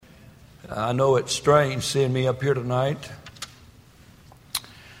I know it's strange seeing me up here tonight,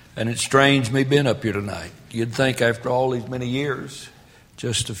 and it's strange me being up here tonight. You'd think after all these many years,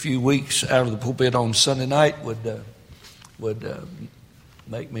 just a few weeks out of the pulpit on Sunday night would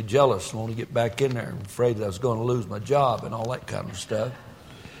make me jealous and want to get back in there. I'm afraid that I was going to lose my job and all that kind of stuff.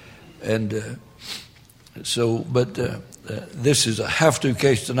 And but this is a have-to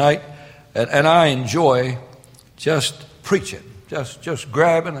case tonight, and I enjoy just preaching, just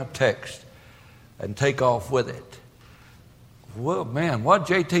grabbing a text and take off with it. Well, man, what'd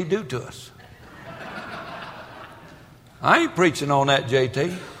JT do to us? I ain't preaching on that,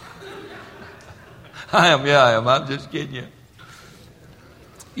 JT. I am. I'm just kidding you.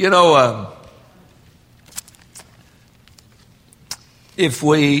 You know, if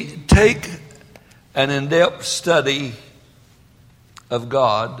we take an in-depth study of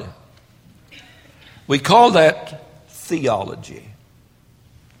God, we call that theology.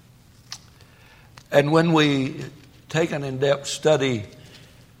 And when we take an in-depth study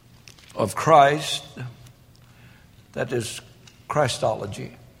of Christ, that is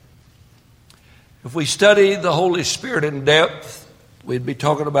Christology. If we study the Holy Spirit in depth, we'd be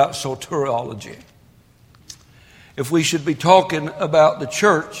talking about soteriology. If we should be talking about the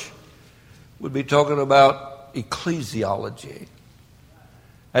church, we'd be talking about ecclesiology.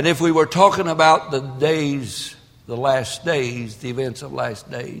 And if we were talking about the last days, the events of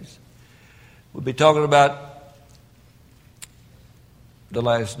last days, we'd be talking about the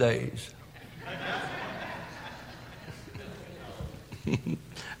last days.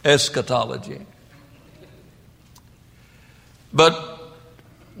 Eschatology. But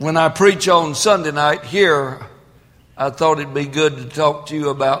when I preach on Sunday night here, I thought it'd be good to talk to you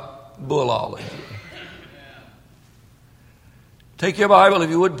about bullology. Take your Bible,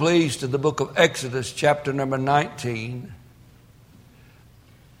 if you would please, to the book of Exodus, chapter number 19.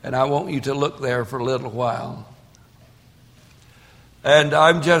 And I want you to look there for a little while. And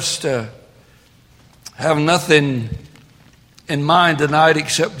I'm just have nothing in mind tonight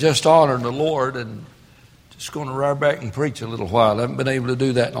except just honoring the Lord, and just going to ride back and preach a little while. I haven't been able to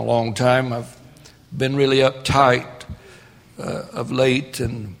do that in a long time. I've been really uptight of late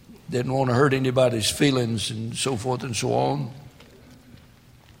and didn't want to hurt anybody's feelings and so forth and so on.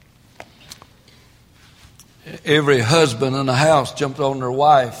 Every husband in the house jumped on their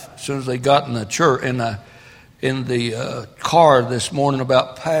wife as soon as they got in the church in the car this morning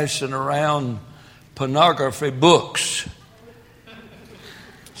about passing around pornography books.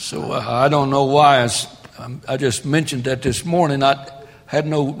 So I don't know why. I just mentioned that this morning. I had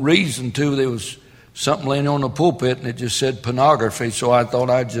no reason to. There was something laying on the pulpit and it just said pornography, so I thought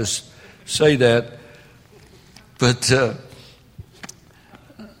I'd just say that. But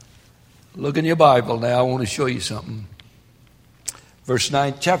look in your Bible now. I want to show you something.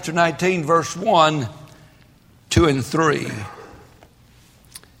 Chapter 19, verse 1, 2, and 3.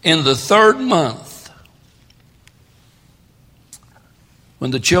 In the third month, when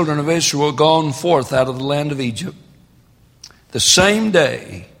the children of Israel were gone forth out of the land of Egypt, the same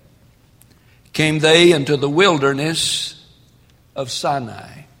day came they into the wilderness of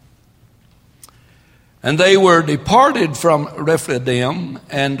Sinai. And they were departed from Rephidim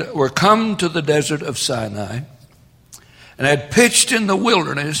and were come to the desert of Sinai and had pitched in the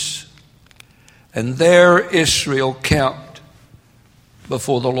wilderness, and there Israel camped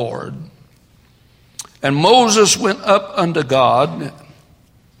before the Lord. And Moses went up unto God,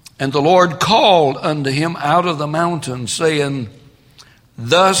 and the Lord called unto him out of the mountain, saying,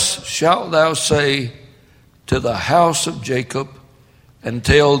 Thus shalt thou say to the house of Jacob, and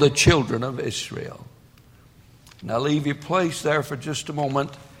tell the children of Israel. Now leave your place there for just a moment,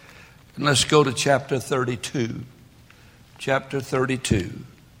 and let's go to chapter 32. Chapter 32.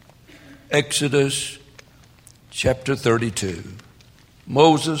 Exodus chapter 32.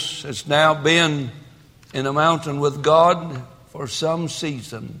 Moses has now been in a mountain with God for some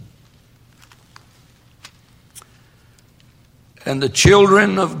season. And the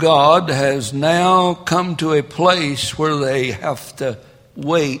children of God has now come to a place where they have to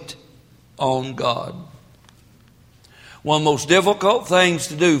wait on God. One of the most difficult things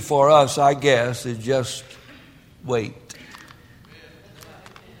to do for us, I guess, is just wait.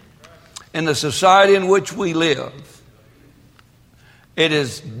 In the society in which we live, it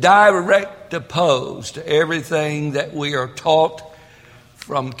is direct opposed to everything that we are taught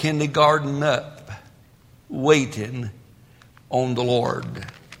from kindergarten up, waiting on the Lord.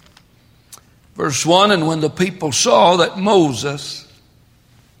 Verse 1, and when the people saw that Moses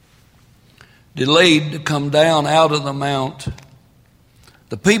delayed to come down out of the mount,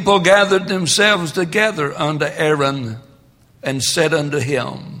 the people gathered themselves together unto Aaron and said unto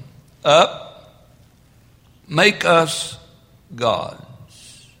him, up, make us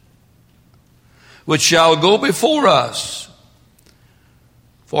gods, which shall go before us.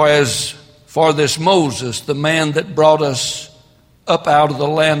 For as for this Moses, the man that brought us up out of the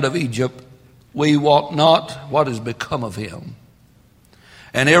land of Egypt, we wot not what is become of him.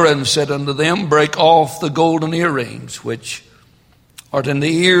 And Aaron said unto them, break off the golden earrings which are in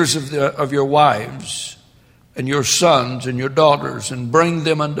the ears of your wives and your sons and your daughters, and bring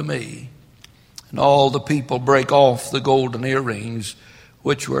them unto me. And all the people brake off the golden earrings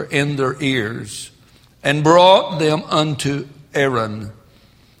which were in their ears, and brought them unto Aaron.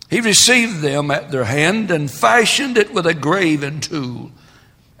 He received them at their hand, and fashioned it with a graven tool,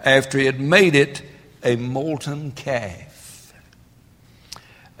 after he had made it a molten calf.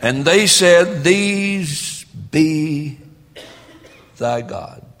 And they said, these be thy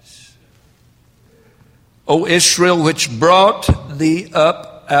gods, O Israel, which brought thee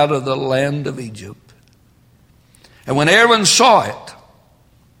up out of the land of Egypt. And when Aaron saw it,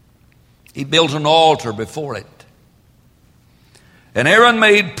 he built an altar before it. And Aaron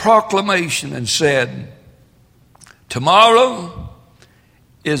made proclamation and said, tomorrow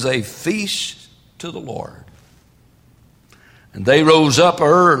is a feast to the Lord. And they rose up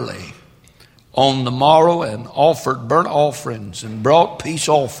early on the morrow and offered burnt offerings and brought peace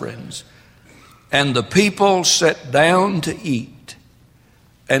offerings. And the people sat down to eat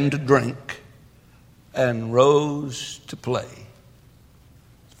and to drink and rose to play.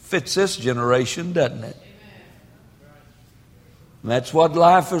 Fits this generation, doesn't it? And that's what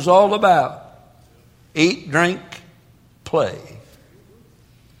life is all about. Eat, drink, play.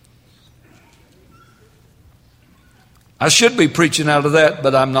 I should be preaching out of that,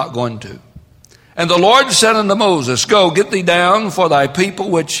 but I'm not going to. And the Lord said unto Moses, go, get thee down, for thy people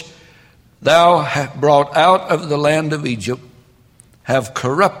which thou hast brought out of the land of Egypt have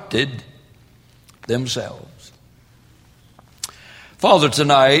corrupted themselves. Father,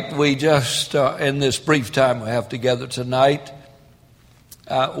 tonight, we just, in this brief time we have together tonight,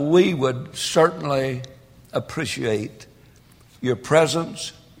 we would certainly appreciate your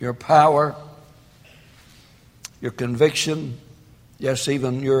presence, your power, your conviction, yes,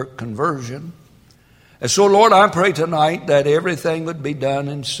 even your conversion. And so, Lord, I pray tonight that everything would be done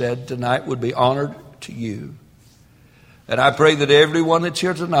and said tonight would be honored to you. And I pray that everyone that's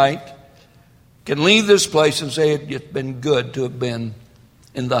here tonight can leave this place and say it's been good to have been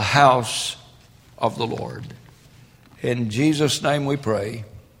in the house of the Lord. In Jesus' name we pray.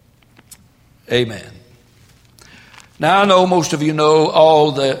 Amen. Now I know most of you know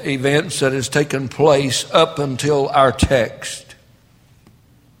all the events that has taken place up until our text.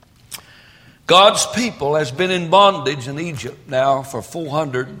 God's people has been in bondage in Egypt now for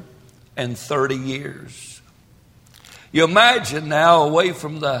 430 years. You imagine now away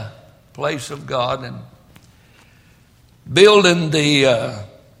from the place of God and building the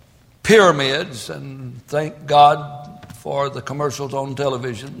pyramids, and thank God for the commercials on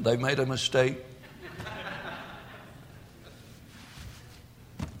television. They made a mistake.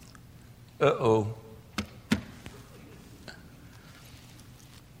 Uh-oh.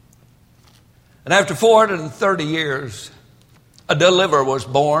 And after 430 years, a deliverer was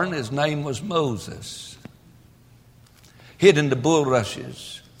born. His name was Moses. Hid in the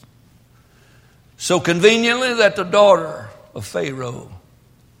bulrushes. So conveniently that the daughter of Pharaoh,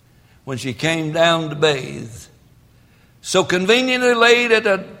 when she came down to bathe, so conveniently laid at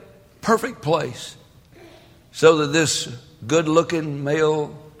a perfect place so that this good-looking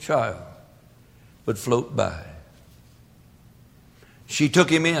male child would float by. She took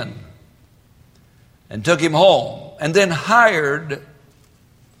him in and took him home, and then hired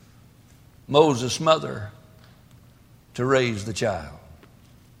Moses' mother to raise the child.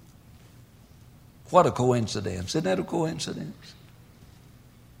 What a coincidence. Isn't that a coincidence?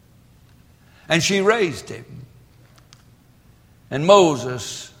 And she raised him. And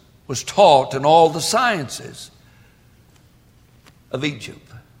Moses was taught in all the sciences of Egypt.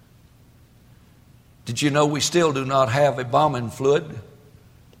 Did you know we still do not have a embalming fluid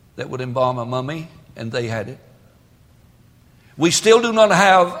that would embalm a mummy? And they had it. We still do not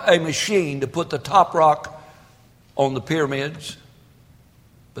have a machine to put the top rock on the pyramids,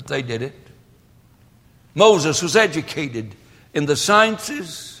 but they did it. Moses was educated in the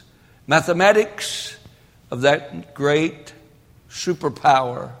sciences, mathematics of that great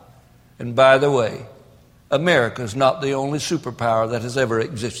superpower. And by the way, America is not the only superpower that has ever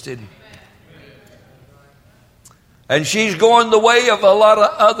existed. And she's going the way of a lot of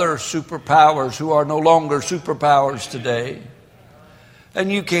other superpowers who are no longer superpowers today.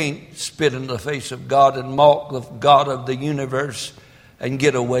 And you can't spit in the face of God and mock the God of the universe and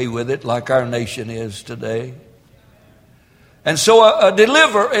get away with it like our nation is today. And so a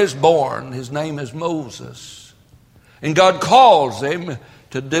deliverer is born. His name is Moses. And God calls him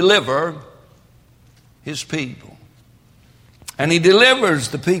to deliver his people. And he delivers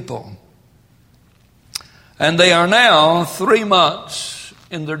the people. And they are now 3 months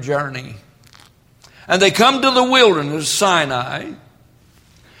in their journey. And they come to the wilderness, Sinai.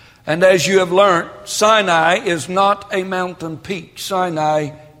 And as you have learned, Sinai is not a mountain peak. Sinai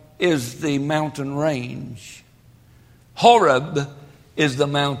is the mountain range. Horeb is the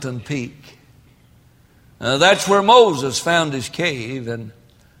mountain peak. That's where Moses found his cave, and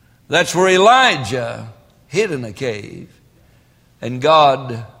that's where Elijah hid in a cave. And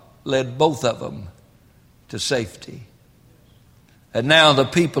God led both of them to safety. And now the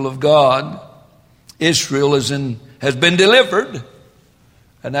people of God, Israel, has been delivered.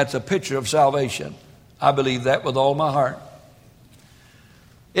 And that's a picture of salvation. I believe that with all my heart.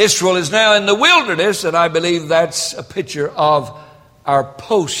 Israel is now in the wilderness, and I believe that's a picture of our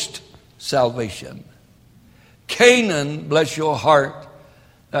post-salvation. Canaan, bless your heart,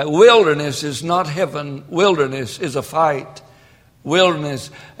 wilderness is not heaven. Wilderness is a fight.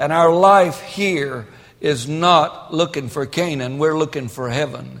 Wilderness, and our life here is not looking for Canaan. We're looking for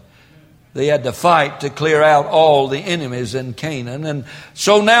heaven. They had to fight to clear out all the enemies in Canaan. And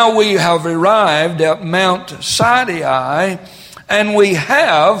so now we have arrived at Mount Sinai, and we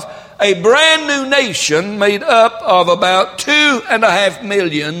have a brand new nation made up of about 2.5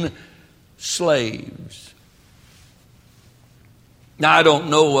 million slaves. Now, I don't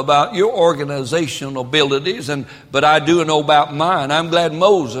know about your organizational abilities, but I do know about mine. I'm glad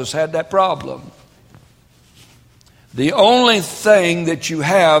Moses had that problem. The only thing that you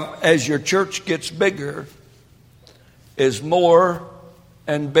have as your church gets bigger is more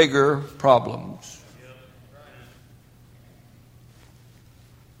and bigger problems.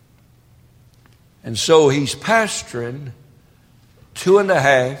 And so he's pastoring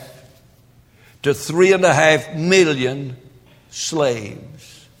 2.5 to 3.5 million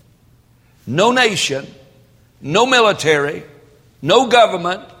slaves. No nation, no military, no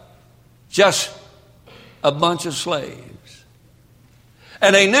government, just a bunch of slaves.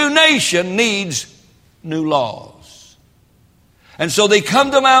 And a new nation needs new laws. And so they come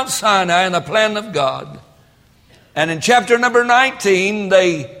to Mount Sinai in the plan of God. And in chapter number 19,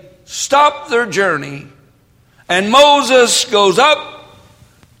 they stop their journey. And Moses goes up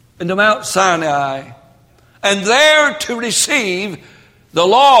into Mount Sinai, and there to receive the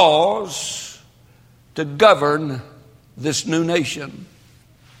laws to govern this new nation.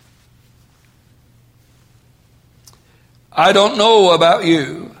 I don't know about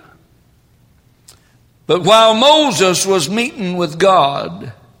you, but while Moses was meeting with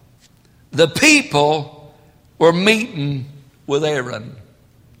God, the people were meeting with Aaron.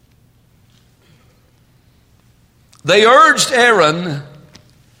 They urged Aaron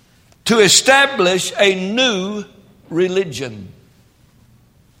to establish a new religion.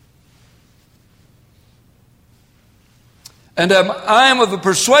 And I am of a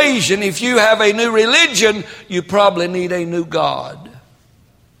persuasion, if you have a new religion, you probably need a new God.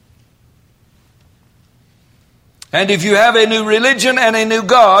 And if you have a new religion and a new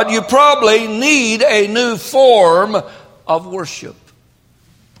God, you probably need a new form of worship,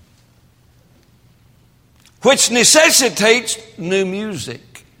 which necessitates new music.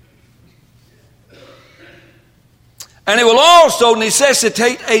 And it will also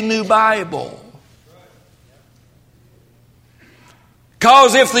necessitate a new Bible.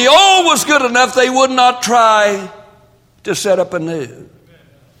 Because if the old was good enough, they would not try to set up a new.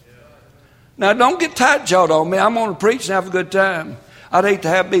 Now, don't get tight-jawed on me. I'm going to preach and have a good time. I'd hate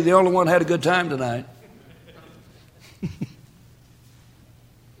to be the only one who had a good time tonight.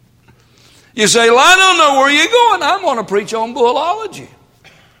 You say, well, I don't know where you're going. I'm going to preach on bullology.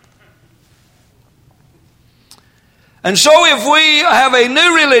 And so if we have a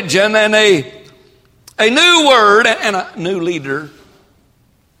new religion and a new word and a new leader,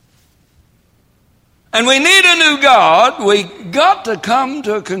 and we need a new God, we got to come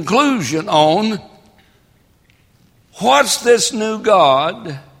to a conclusion on what's this new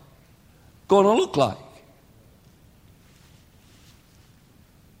God going to look like.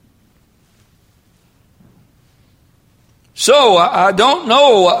 So I don't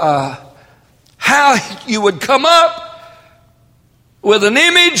know how you would come up with an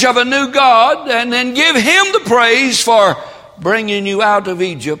image of a new God and then give him the praise for bringing you out of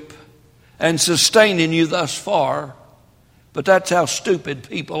Egypt and sustaining you thus far. But that's how stupid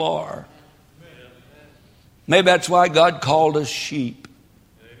people are. Maybe that's why God called us sheep.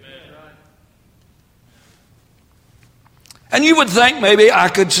 And you would think maybe I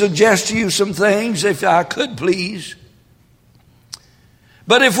could suggest to you some things if I could, please.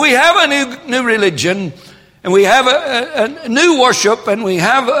 But if we have a new religion, and we have a new worship, and we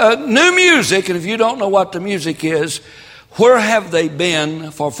have a new music, and if you don't know what the music is, where have they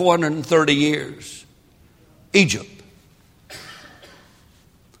been for 430 years? Egypt.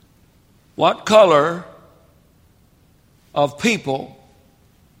 What color of people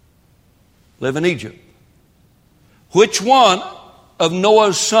live in Egypt? Which one of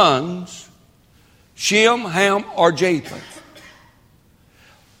Noah's sons, Shem, Ham, or Japheth,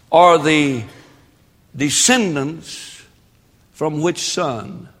 are the descendants from which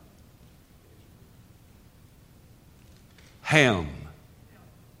son? Ham.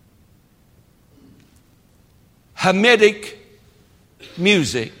 Hamitic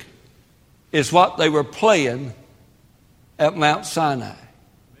music is what they were playing at Mount Sinai.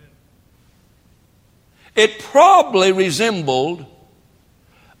 It probably resembled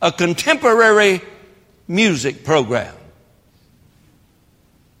a contemporary music program.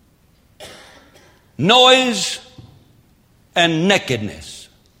 Noise and nakedness.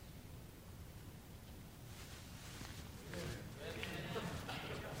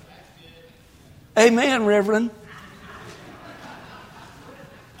 Amen, Reverend.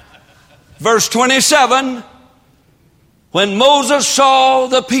 Verse 27, when Moses saw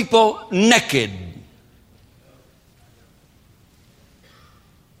the people naked,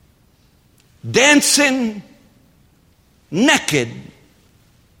 dancing naked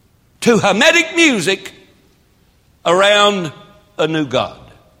to Hamitic music around a new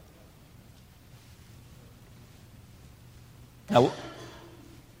God. Now,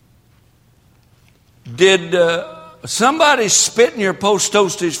 did somebody spit in your post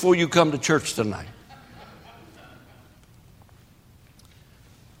toasties before you come to church tonight?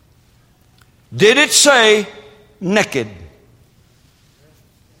 Did it say naked?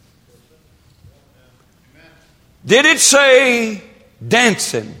 Did it say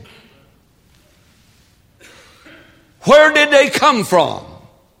dancing? Where did they come from?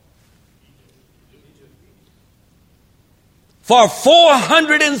 For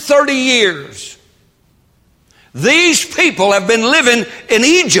 430 years, these people have been living in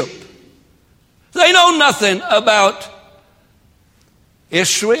Egypt. They know nothing about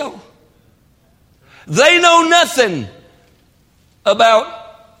Israel. They know nothing about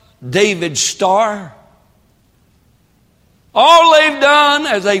David's star. All they've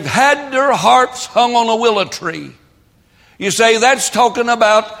done is they've had their harps hung on a willow tree. You say that's talking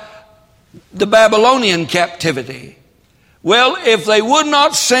about the Babylonian captivity. Well, if they would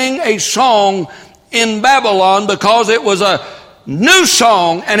not sing a song in Babylon because it was a new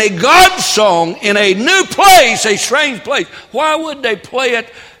song and a God song in a new place, a strange place, why would they play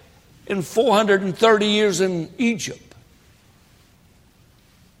it in 430 years in Egypt?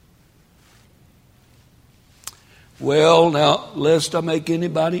 Well, now, lest I make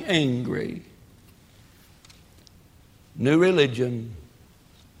anybody angry, new religion,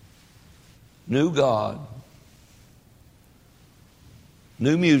 new God,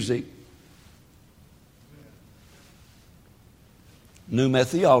 new music, new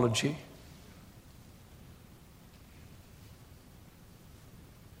methodology.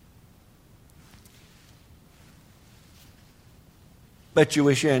 Bet you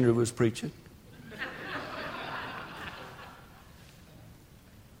wish Andrew was preaching.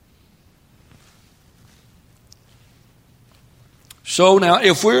 So now,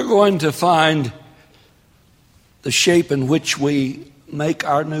 if we're going to find the shape in which we make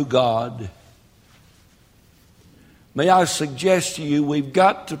our new God, may I suggest to you we've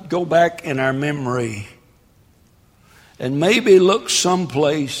got to go back in our memory and maybe look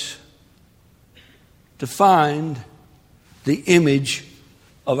someplace to find the image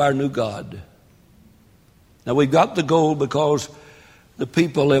of our new God. Now, we've got the gold because the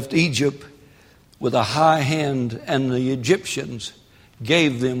people left Egypt with a high hand, and the Egyptians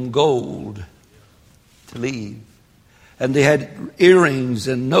gave them gold to leave. And they had earrings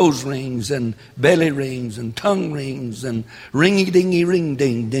and nose rings and belly rings and tongue rings and ringy-dingy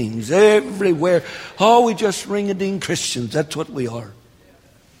ring-ding-dings everywhere. Oh, we just ring-a-ding Christians. That's what we are.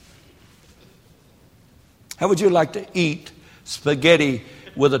 How would you like to eat spaghetti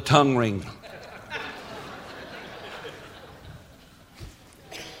with a tongue ring?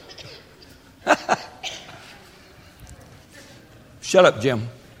 Shut up, Jim.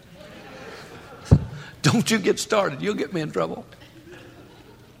 Don't you get started. You'll get me in trouble.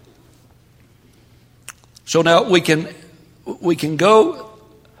 So now we can go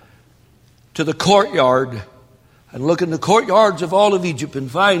to the courtyard and look in the courtyards of all of Egypt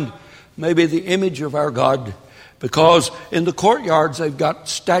and find maybe the image of our God. Because in the courtyards they've got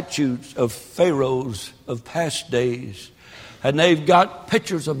statues of pharaohs of past days. And they've got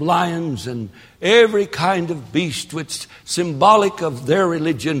pictures of lions and every kind of beast, which is symbolic of their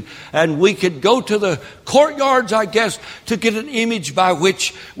religion. And we could go to the courtyards, I guess, to get an image by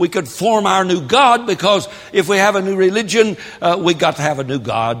which we could form our new God. Because if we have a new religion, we got to have a new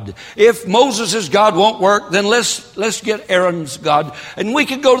God. If Moses' God won't work, then let's get Aaron's God. And we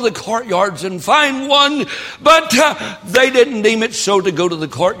could go to the courtyards and find one. But they didn't deem it so to go to the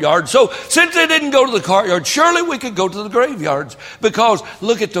courtyard. So since they didn't go to the courtyard, surely we could go to the graveyards. Because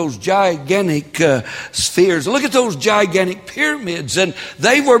look at those gigantic spheres. Look at those gigantic pyramids. And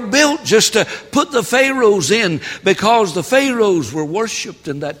they were built just to put the pharaohs in, because the pharaohs were worshipped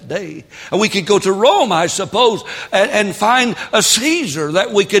in that day. And we could go to Rome, I suppose, and find a Caesar,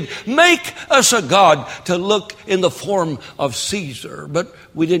 that we could make us a god to look in the form of Caesar. But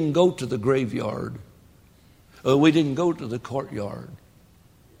we didn't go to the graveyard. We didn't go to the courtyard.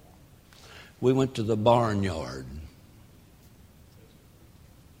 We went to the barnyard.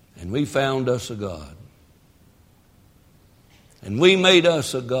 And we found us a God. And we made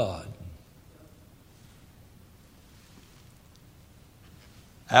us a God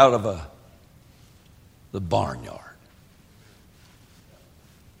out of the barnyard.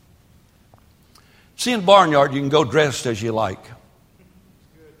 See, in the barnyard, you can go dressed as you like.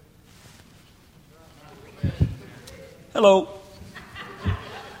 Hello.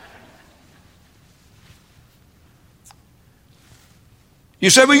 You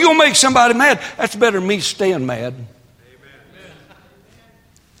say, well, you'll make somebody mad. That's better than me staying mad. Amen.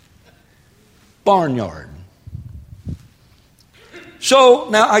 Barnyard. So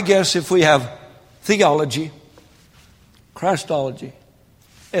now I guess if we have theology, Christology,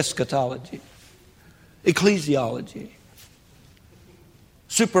 eschatology, ecclesiology,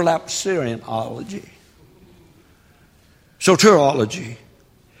 supralapsarianology, soteriology,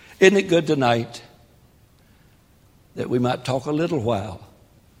 isn't it good tonight that we might talk a little while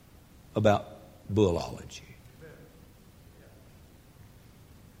about bullology?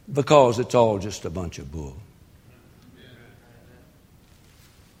 Because it's all just a bunch of bull.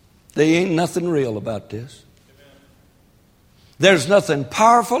 There ain't nothing real about this. There's nothing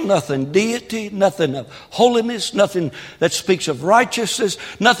powerful, nothing deity, nothing of holiness, nothing that speaks of righteousness,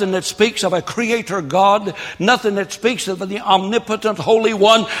 nothing that speaks of a creator God, nothing that speaks of the omnipotent Holy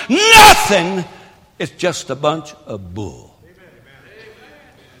One, nothing. It's just a bunch of bull.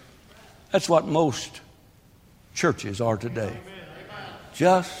 That's what most churches are today.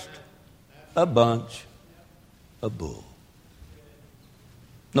 Just a bunch of bull.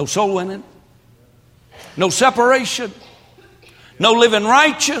 No soul winning. No separation. No living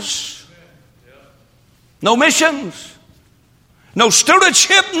righteous. No missions. No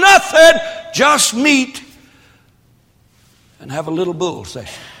stewardship. Nothing. Just meet and have a little bull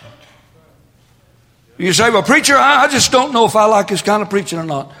session. You say, well, preacher, I just don't know if I like this kind of preaching or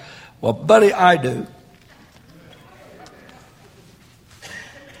not. Well, buddy, I do.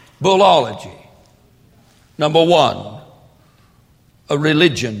 Bullology. Number one, a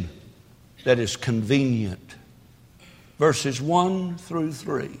religion that is convenient. Verses 1 through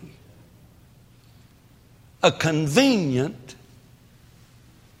 3. A convenient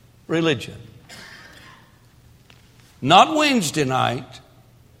religion. Not Wednesday night.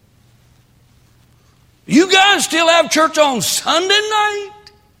 You guys still have church on Sunday night?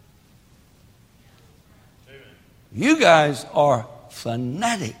 Amen. You guys are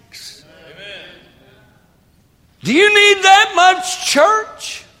fanatics. Amen. Do you need that much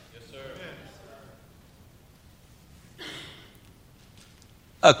church? Yes, sir.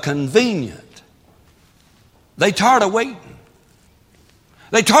 A convenient. They tired of waiting.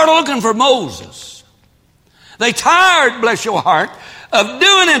 They tired of looking for Moses. They tired, bless your heart, of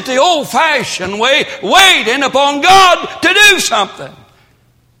doing it the old-fashioned way, waiting upon God to do something.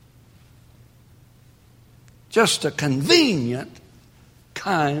 Just a convenient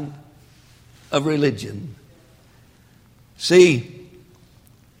kind of religion. See,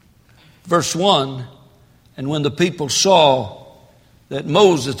 verse 1, and when the people saw that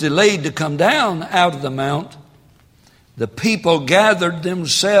Moses delayed to come down out of the mount, the people gathered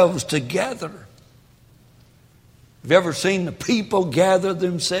themselves together. Have you ever seen the people gather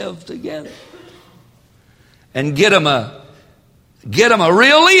themselves together? And get them a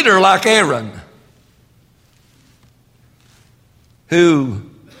real leader like Aaron, who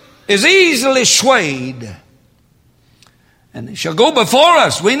is easily swayed. And he shall go before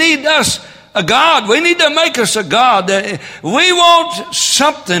us. We need us a God. We need to make us a God. We want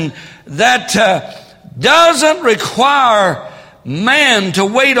something that doesn't require man to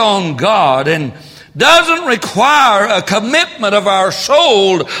wait on God. And doesn't require a commitment of our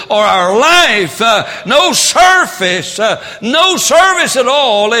soul or our life, no service at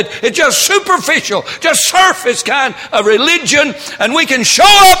all. It's just superficial, just surface kind of religion, and we can show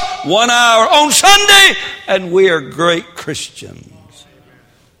up 1 hour on Sunday and we are great Christians.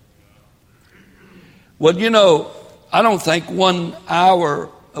 Well, you know, I don't think 1 hour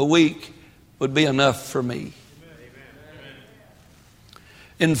a week would be enough for me.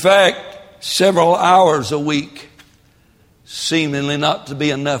 In fact, several hours a week seemingly not to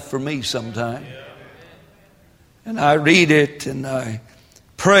be enough for me sometimes. And I read it and I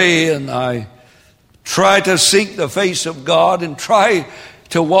pray and I try to seek the face of God and try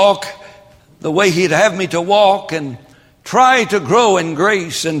to walk the way He'd have me to walk and try to grow in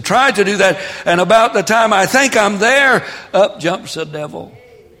grace and try to do that. And about the time I think I'm there, up jumps the devil.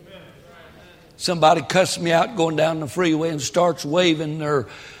 Somebody cussed me out going down the freeway and starts waving their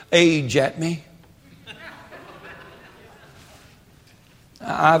age at me.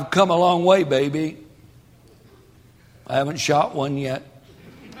 I've come a long way, baby. I haven't shot one yet.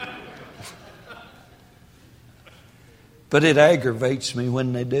 But it aggravates me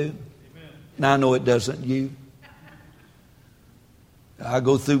when they do. And I know it doesn't you. I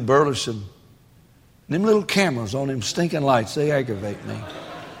go through Burleson. Them little cameras on them stinking lights, they aggravate me.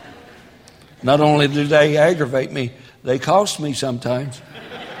 Not only do they aggravate me, they cost me sometimes.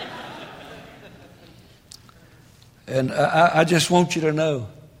 And I just want you to know,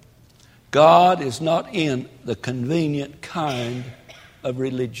 God is not in the convenient kind of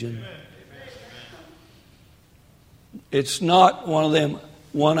religion. It's not one of them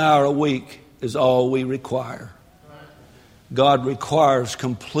 1 hour a week is all we require. God requires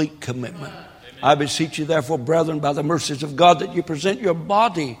complete commitment. I beseech you, therefore, brethren, by the mercies of God, that you present your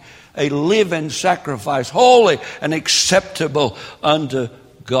body a living sacrifice, holy and acceptable unto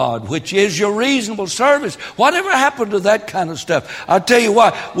God, which is your reasonable service. Whatever happened to that kind of stuff? I'll tell you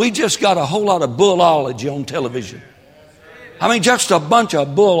what, we just got a whole lot of bullology on television. I mean, just a bunch of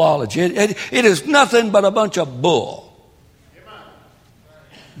bullology. It is nothing but a bunch of bull.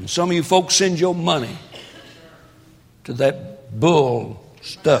 And some of you folks send your money to that bull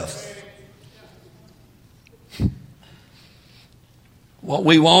stuff. What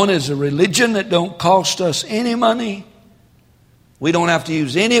we want is a religion that don't cost us any money. We don't have to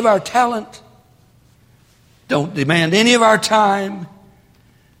use any of our talent. Don't demand any of our time.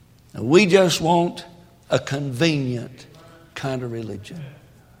 We just want a convenient kind of religion.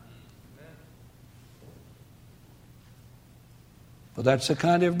 But that's the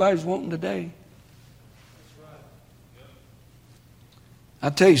kind everybody's wanting today. I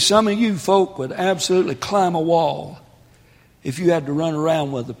tell you, some of you folk would absolutely climb a wall if you had to run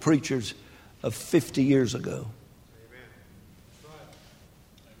around with the preachers of 50 years ago.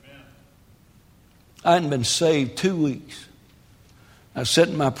 I hadn't been saved 2 weeks. I sat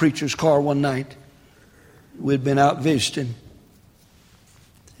in my preacher's car one night. We'd been out visiting.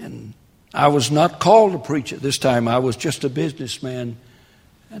 And I was not called to preach at this time. I was just a businessman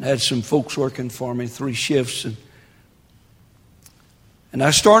and had some folks working for me, 3 shifts. And I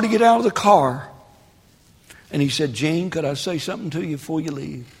started to get out of the car. And he said, "Gene, could I say something to you before you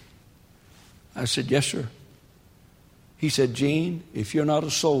leave?" I said, "Yes, sir." He said, "Gene, if you're not a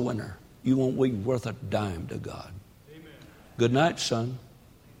soul winner, you won't be worth a dime to God." Amen. Good night, son.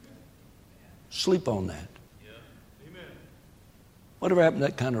 Sleep on that. Yeah. Amen. Whatever happened to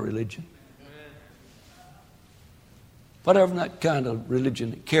that kind of religion? Amen. Whatever that kind of religion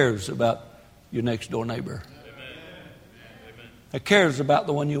that cares about your next door neighbor. Amen. That cares about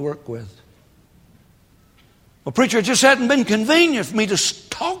the one you work with. Well, preacher, it just hadn't been convenient for me to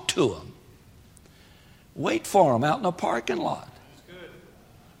talk to them. Wait for them out in the parking lot.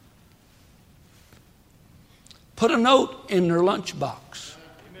 Put a note in their lunchbox.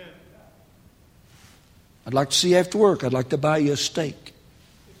 I'd like to see you after work. I'd like to buy you a steak.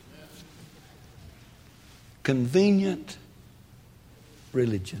 Convenient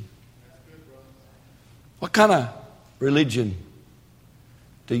religion. What kind of religion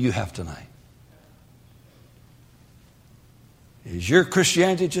do you have tonight? Is your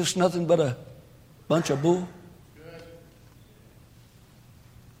Christianity just nothing but a bunch of bull?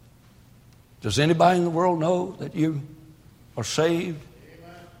 Does anybody in the world know that you are saved,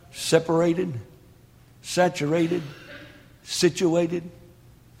 separated, saturated, situated,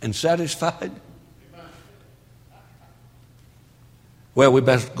 and satisfied? Well, we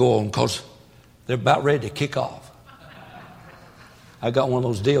best go on because they're about ready to kick off. I got one of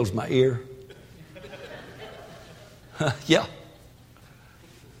those deals in my ear. Yeah.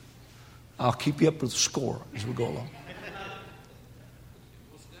 I'll keep you up with the score as we go along.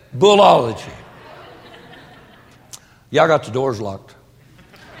 Bullology. Y'all got the doors locked.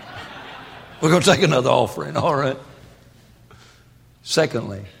 We're going to take another offering, all right?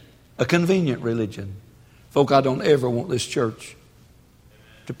 Secondly, a convenient religion. Folk, I don't ever want this church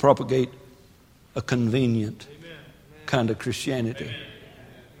to propagate a convenient kind of Christianity.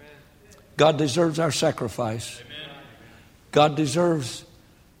 God deserves our sacrifice. God deserves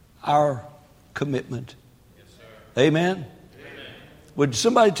our commitment. Amen? Would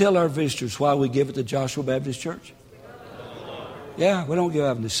somebody tell our visitors why we give at the Joshua Baptist Church? Yeah, we don't give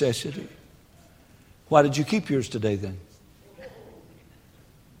out of necessity. Why did you keep yours today then?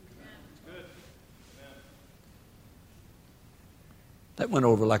 That went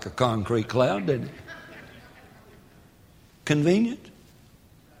over like a concrete cloud, didn't it? Convenient.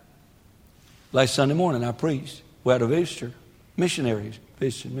 Last Sunday morning I preached. We had a visitor, missionaries,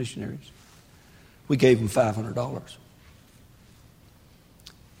 visiting missionaries. We gave them $500.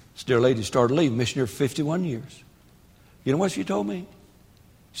 This dear lady started leaving, missionary for 51 years. You know what she told me?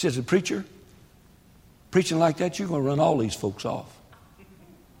 She says, preacher, preaching like that, you're going to run all these folks off.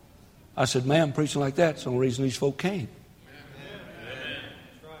 I said, ma'am, preaching like that's the only reason these folk came.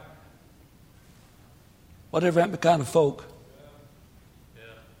 Whatever happened to kind of folk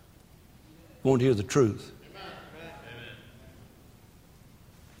won't hear the truth.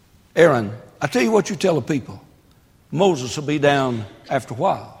 Aaron, I tell you what you tell the people. Moses will be down after a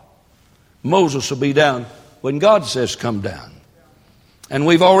while. Moses will be down when God says come down. And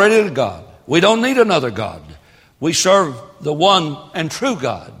we've already a God. We don't need another God. We serve the one and true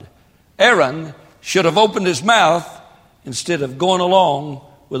God. Aaron should have opened his mouth instead of going along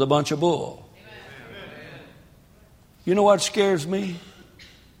with a bunch of bull. You know what scares me?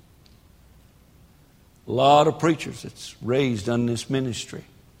 A lot of preachers that's raised on this ministry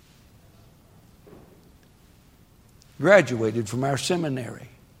graduated from our seminary,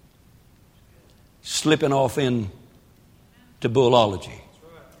 slipping off into bullology.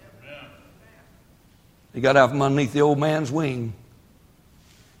 They got out from underneath the old man's wing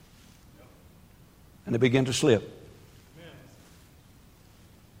and they began to slip.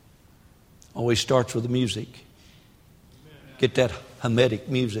 Always starts with the music. Get that Hamitic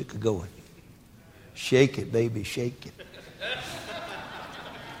music going. Shake it, baby, shake it.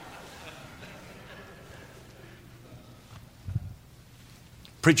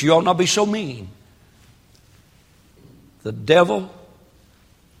 Preacher, you ought not be so mean. The devil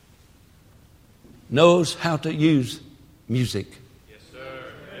knows how to use music. Yes,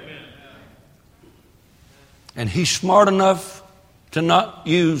 sir. Amen. And he's smart enough to not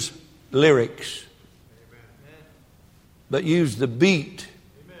use lyrics, but use the beat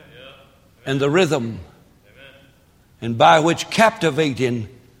and the rhythm, and by which captivating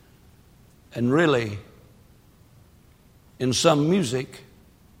and really in some music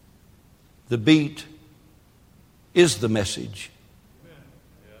the beat is the message.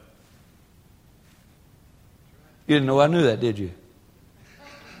 You didn't know I knew that, did you?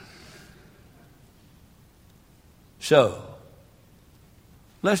 So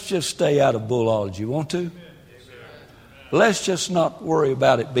let's just stay out of bullology, want to? Let's just not worry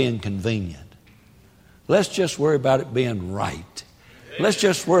about it being convenient. Let's just worry about it being right. Let's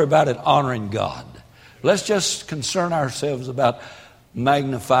just worry about it honoring God. Let's just concern ourselves about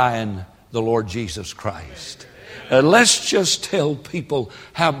magnifying the Lord Jesus Christ. Let's just tell people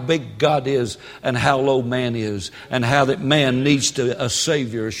how big God is and how low man is and how that man needs a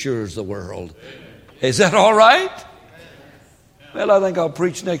Savior assures the world. Is that all right? Well, I think I'll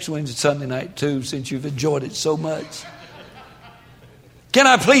preach next Wednesday, Sunday night too, since you've enjoyed it so much. Can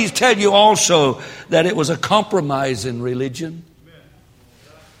I please tell you also that it was a compromise in religion?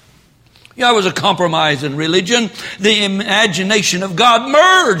 Yeah, it was a compromise in religion. The imagination of God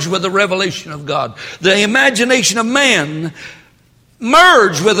merged with the revelation of God. The imagination of man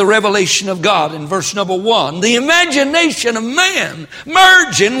merged with the revelation of God in verse number 1. The imagination of man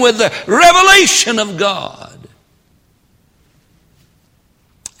merging with the revelation of God.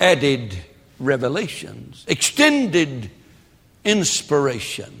 Added revelations, extended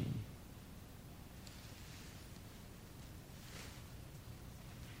inspiration.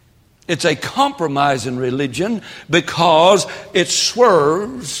 It's a compromise in religion because it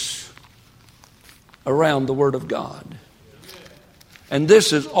swerves around the Word of God. And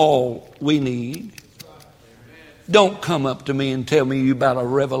this is all we need. Don't come up to me and tell me about a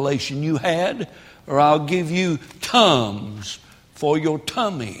revelation you had, or I'll give you Tums for your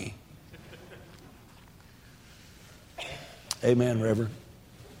tummy. Amen, Reverend.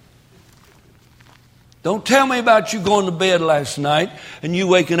 Don't tell me about you going to bed last night and you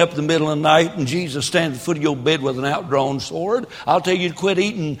waking up in the middle of the night and Jesus standing at the foot of your bed with an outdrawn sword. I'll tell you to quit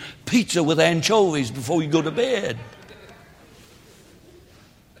eating pizza with anchovies before you go to bed.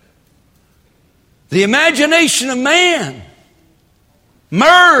 The imagination of man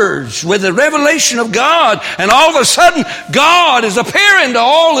merged with the revelation of God, and all of a sudden God is appearing to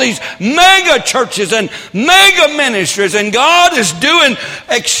all these mega churches and mega ministries, and God is doing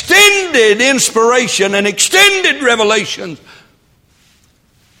extended inspiration and extended revelations.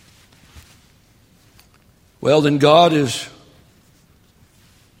 Well, then God is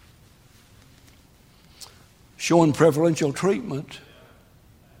showing preferential treatment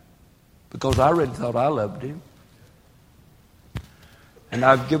because I really thought I loved him. And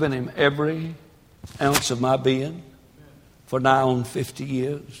I've given him every ounce of my being for nigh on 50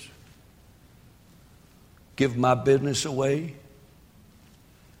 years. Give my business away.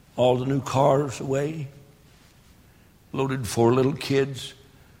 All the new cars away. Loaded 4 little kids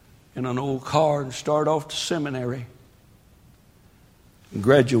in an old car and started off to seminary. And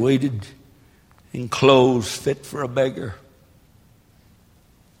graduated in clothes fit for a beggar.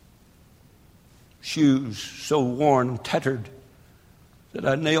 Shoes so worn and tattered that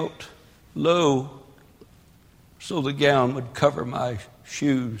I knelt low so the gown would cover my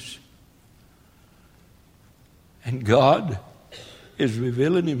shoes. And God is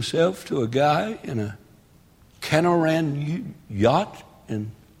revealing himself to a guy in a Canaran yacht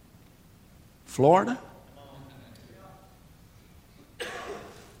in Florida.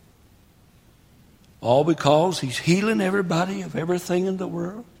 All because he's healing everybody of everything in the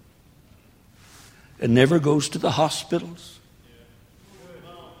world and never goes to the hospitals.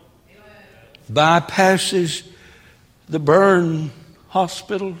 Bypasses the burn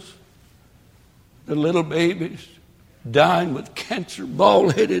hospitals, the little babies dying with cancer,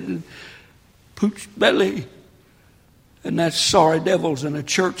 bald-headed and pooch belly, and that sorry devil's in a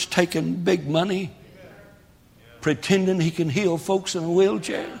church taking big money, pretending he can heal folks in a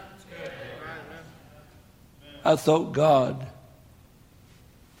wheelchair. I thought God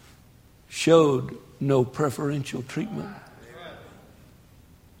showed no preferential treatment.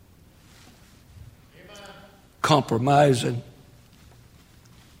 Compromising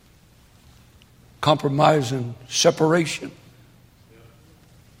separation,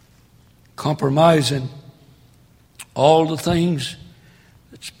 compromising all the things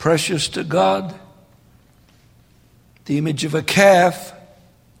that's precious to God. The image of a calf,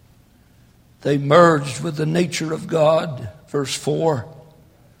 they merged with the nature of God. Verse 4,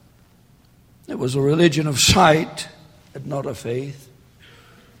 it was a religion of sight, but not of faith.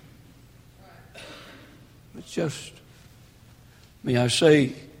 It's just, may I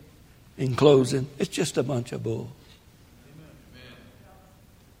say in closing, it's just a bunch of bull.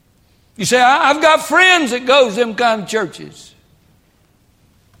 You say, I've got friends that goes them kind of churches.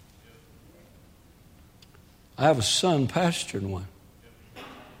 I have a son pastoring one.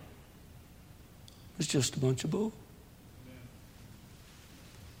 It's just a bunch of bull.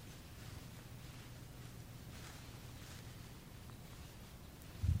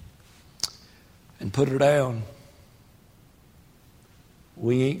 And put her down.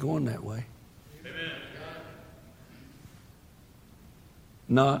 We ain't going that way. Amen.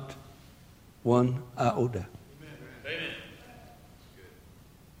 Not one iota. Amen.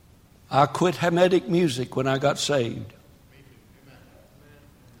 I quit Hamitic music when I got saved.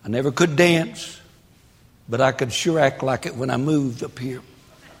 I never could dance, but I could sure act like it when I moved up here.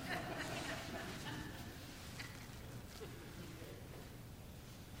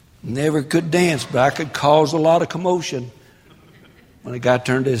 Never could dance, but I could cause a lot of commotion when a guy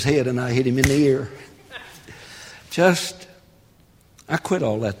turned his head and I hit him in the ear. I quit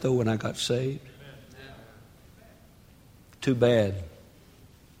all that though when I got saved. Too bad.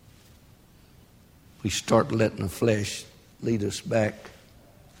 We start letting the flesh lead us back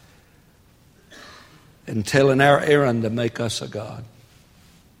and telling our errand to make us a God.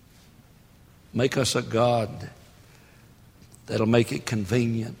 Make us a God that'll make it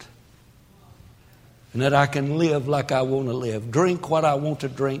convenient. And that I can live like I want to live, drink what I want to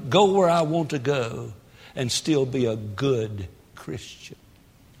drink, go where I want to go, and still be a good Christian.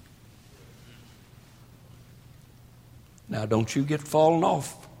 Now, don't you get fallen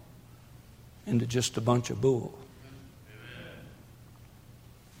off into just a bunch of bull.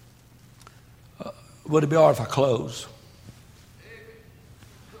 Would it be all right if I close?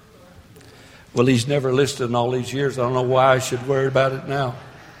 Well, he's never listed in all these years. I don't know why I should worry about it now.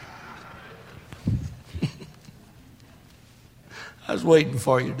 I was waiting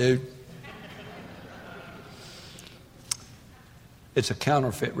for you, dude. It's a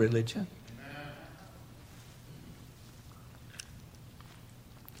counterfeit religion.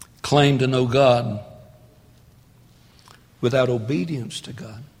 Claim to know God without obedience to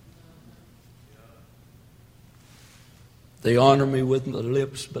God. They honor me with their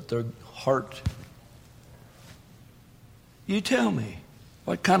lips, but their heart You tell me,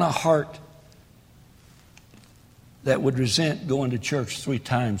 what kind of heart that would resent going to church 3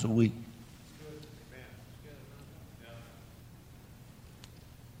 times a week?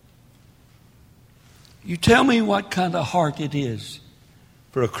 You tell me what kind of heart it is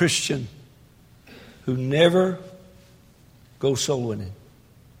for a Christian who never goes soul winning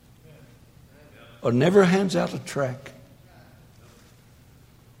or never hands out a tract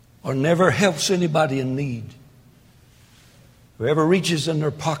or never helps anybody in need, whoever reaches in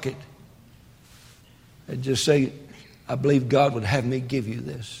their pocket and just say, I believe God would have me give you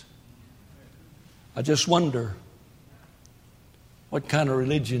this. I just wonder what kind of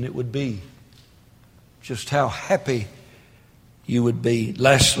religion it would be. Just how happy you would be.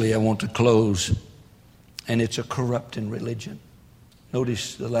 Lastly, I want to close, and it's a corrupting religion.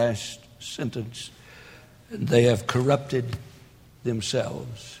 Notice the last sentence. They have corrupted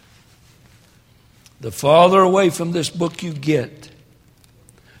themselves. The farther away from this book you get,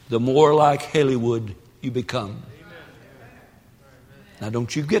 the more like Hollywood you become. Now,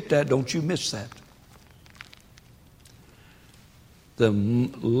 don't you get that? Don't you miss that? The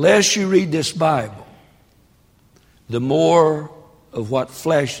less you read this Bible, the more of what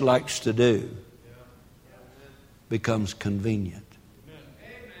flesh likes to do becomes convenient.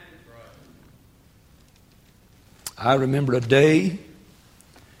 I remember a day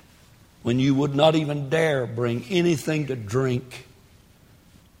when you would not even dare bring anything to drink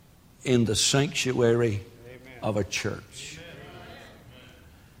in the sanctuary of a church.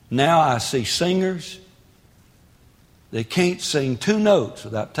 Now I see singers, they can't sing 2 notes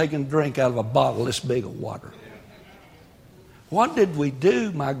without taking a drink out of a bottle this big of water. What did we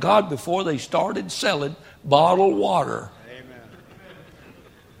do, my God, before they started selling bottled water? Amen.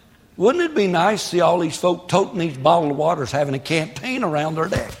 Wouldn't it be nice to see all these folk toting these bottled waters having a campaign around their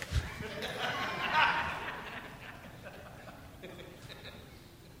neck?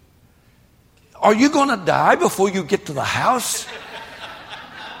 Are you going to die before you get to the house?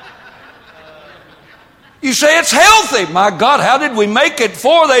 You say it's healthy. My God, how did we make it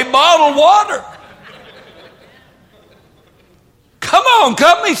for they bottled water? Come on,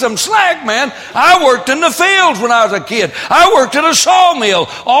 cut me some slack, man. I worked in the fields when I was a kid. I worked at a sawmill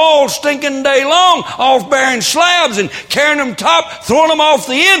all stinking day long, off bearing slabs and carrying them top, throwing them off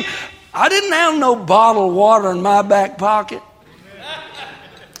the end. I didn't have no bottled water in my back pocket.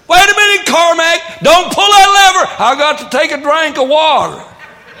 Wait a minute, Carmack. Don't pull that lever. I got to take a drink of water.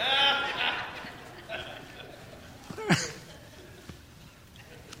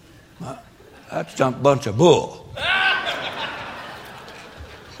 That's a bunch of bull.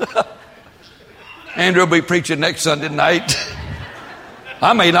 Andrew will be preaching next Sunday night.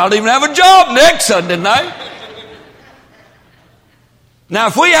 I may not even have a job next Sunday night. Now,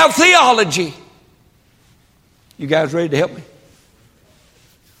 if we have theology, you guys ready to help me?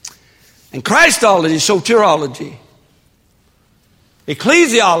 And Christology, soteriology,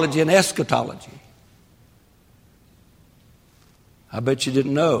 ecclesiology, and eschatology. I bet you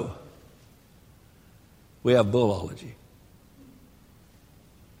didn't know we have bullology.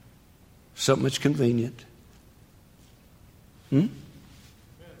 Something that's convenient.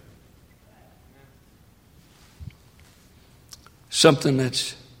 Something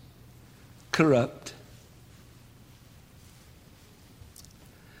that's corrupt.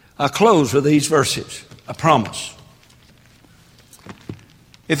 I'll close with these verses. I promise.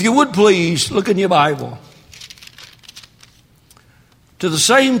 If you would please, look in your Bible to the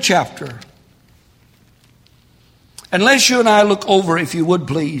same chapter. Unless you and I look over, if you would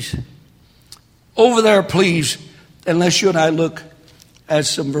please. Over there, please, unless you and I look at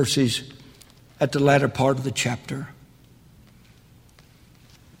some verses at the latter part of the chapter.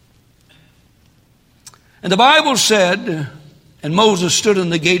 And the Bible said, and Moses stood in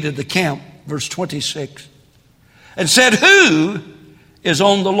the gate of the camp, verse 26, and said, who is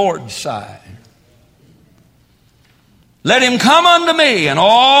on the Lord's side? Let him come unto me. And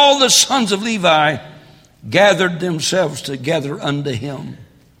all the sons of Levi gathered themselves together unto him.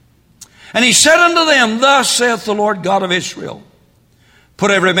 And he said unto them, thus saith the Lord God of Israel,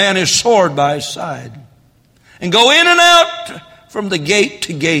 put every man his sword by his side, and go in and out from the gate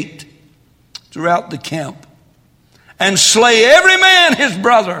to gate throughout the camp, and slay every man his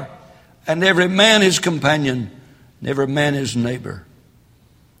brother, and every man his companion, and every man his neighbor.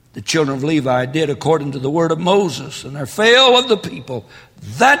 The children of Levi did according to the word of Moses, and there fell of the people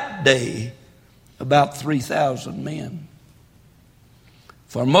that day about 3,000 men.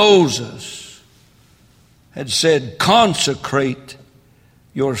 For Moses had said, consecrate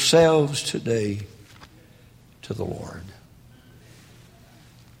yourselves today to the Lord.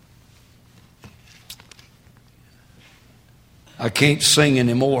 I can't sing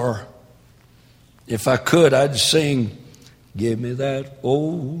anymore. If I could, I'd sing, give me that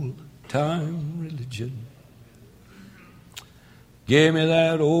old time religion. Give me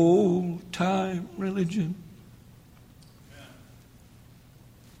that old time religion.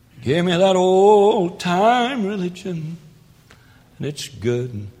 Give me that old time religion. And it's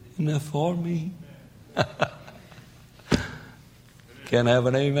good enough for me. Can I have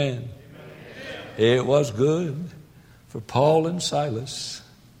an amen? It was good for Paul and Silas.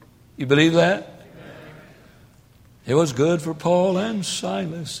 You believe that? It was good for Paul and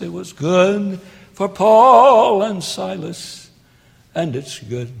Silas. It was good for Paul and Silas. And it's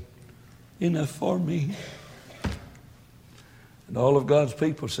good enough for me. And all of God's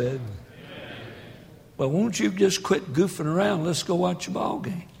people said, well, won't you just quit goofing around? Let's go watch a ball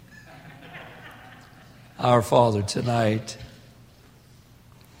game. Our Father, tonight,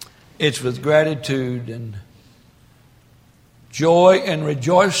 it's with gratitude and joy and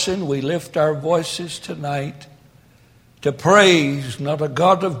rejoicing we lift our voices tonight to praise not a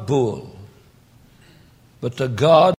God of bull, but the God